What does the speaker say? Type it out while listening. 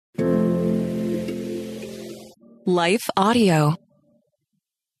Life Audio.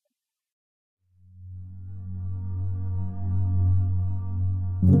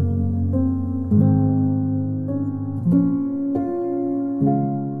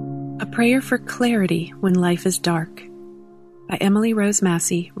 A Prayer for Clarity When Life is Dark by Emily Rose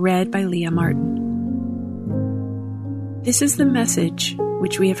Massey, read by Leah Martin. This is the message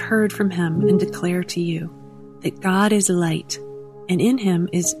which we have heard from him and declare to you, that God is light, and in him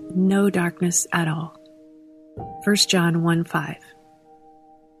is no darkness at all. 1 John 1:5.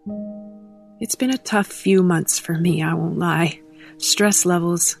 It's been a tough few months for me, I won't lie. Stress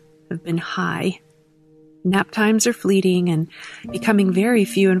levels have been high. Nap times are fleeting and becoming very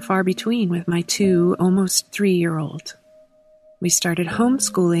few and far between with my 2, almost 3-year-old. We started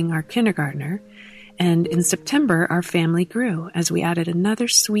homeschooling our kindergartner, and in September our family grew as we added another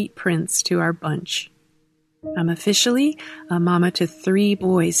sweet prince to our bunch. I'm officially a mama to 3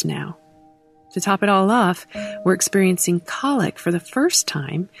 boys now. To top it all off, we're experiencing colic for the first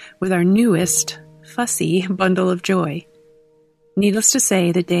time with our newest, fussy bundle of joy. Needless to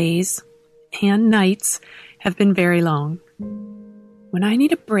say, the days and nights have been very long. When I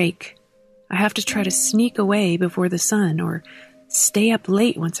need a break, I have to try to sneak away before the sun or stay up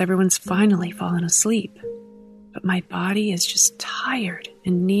late once everyone's finally fallen asleep. But my body is just tired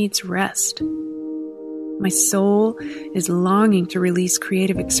and needs rest. My soul is longing to release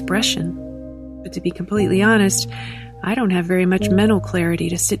creative expression. But to be completely honest, I don't have very much mental clarity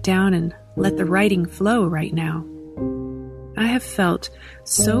to sit down and let the writing flow right now. I have felt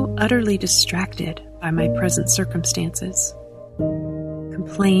so utterly distracted by my present circumstances.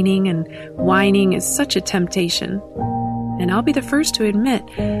 Complaining and whining is such a temptation, and I'll be the first to admit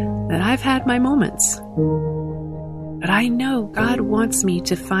that I've had my moments. But I know God wants me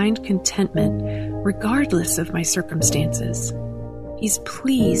to find contentment regardless of my circumstances. He's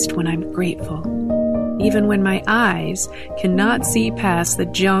pleased when I'm grateful, even when my eyes cannot see past the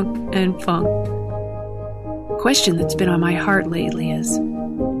junk and funk. The question that's been on my heart lately is,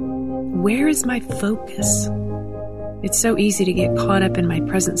 where is my focus? It's so easy to get caught up in my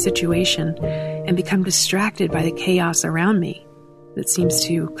present situation and become distracted by the chaos around me that seems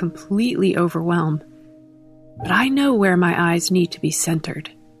to completely overwhelm. But I know where my eyes need to be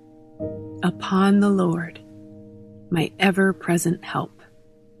centered. Upon the Lord, my ever-present help.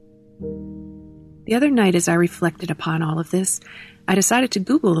 The other night, as I reflected upon all of this, I decided to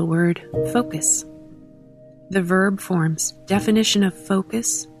Google the word focus. The verb form's definition of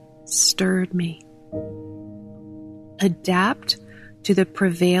focus stirred me. Adapt to the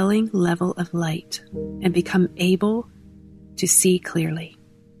prevailing level of light and become able to see clearly.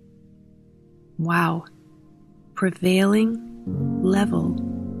 Wow. Prevailing level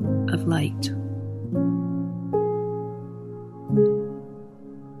of light.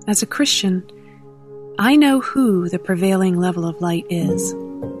 As a Christian, I know who the prevailing level of light is,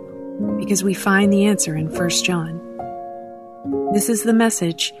 because we find the answer in 1 John. This is the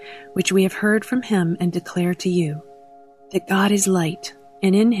message which we have heard from him and declare to you, that God is light,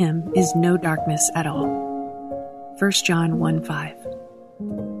 and in him is no darkness at all. 1 John 1:5.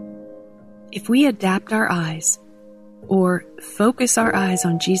 If we adapt our eyes, or focus our eyes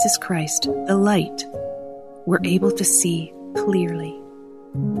on Jesus Christ, the light, we're able to see clearly.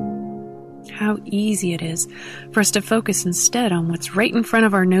 How easy it is for us to focus instead on what's right in front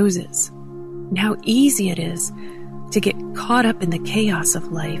of our noses, and how easy it is to get caught up in the chaos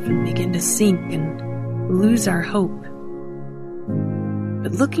of life and begin to sink and lose our hope.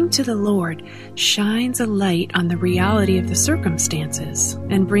 But looking to the Lord shines a light on the reality of the circumstances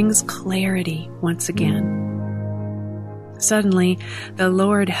and brings clarity once again. Suddenly, the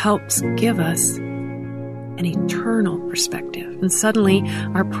Lord helps give us an eternal perspective, and suddenly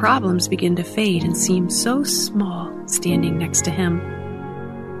our problems begin to fade and seem so small standing next to him.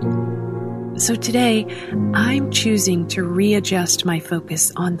 So today, I'm choosing to readjust my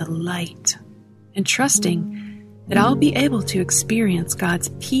focus on the light and trusting that I'll be able to experience God's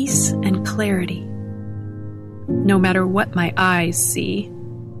peace and clarity, no matter what my eyes see,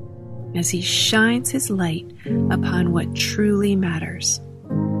 as he shines his light upon what truly matters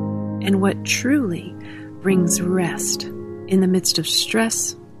and what truly brings rest in the midst of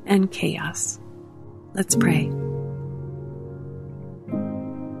stress and chaos. Let's pray.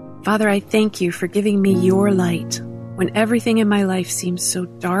 Father, I thank you for giving me your light when everything in my life seems so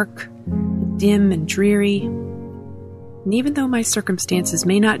dark, dim, and dreary. And even though my circumstances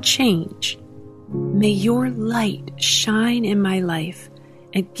may not change, may your light shine in my life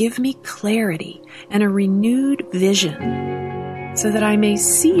and give me clarity and a renewed vision so that I may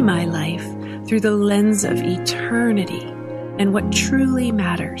see my life through the lens of eternity and what truly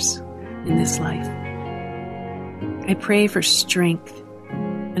matters in this life. I pray for strength,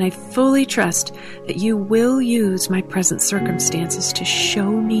 and I fully trust that you will use my present circumstances to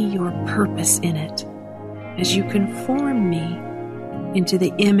show me your purpose in it as you conform me into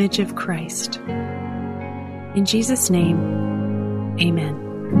the image of Christ. In Jesus' name,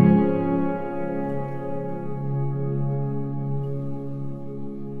 amen.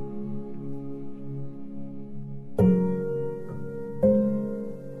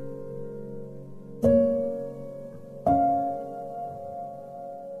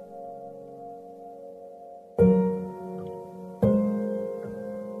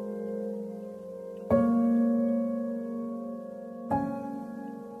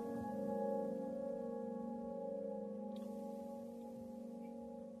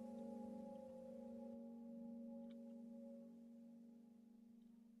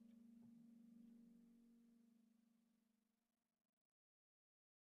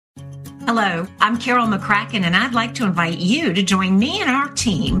 Hello, I'm Carol McCracken, and I'd like to invite you to join me and our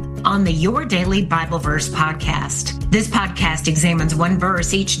team on the Your Daily Bible Verse podcast. This podcast examines one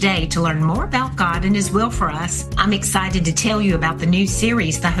verse each day to learn more about God and His will for us. I'm excited to tell you about the new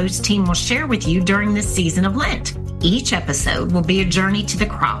series the host team will share with you during this season of Lent. Each episode will be a journey to the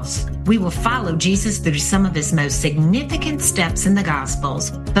cross. We will follow Jesus through some of His most significant steps in the Gospels,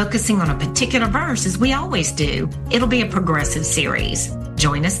 focusing on a particular verse as we always do. It'll be a progressive series.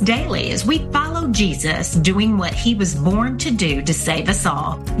 Join us daily as we follow Jesus doing what He was born to do to save us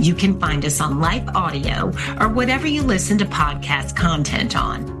all. You can find us on Life Audio or whatever you listen to podcast content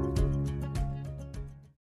on.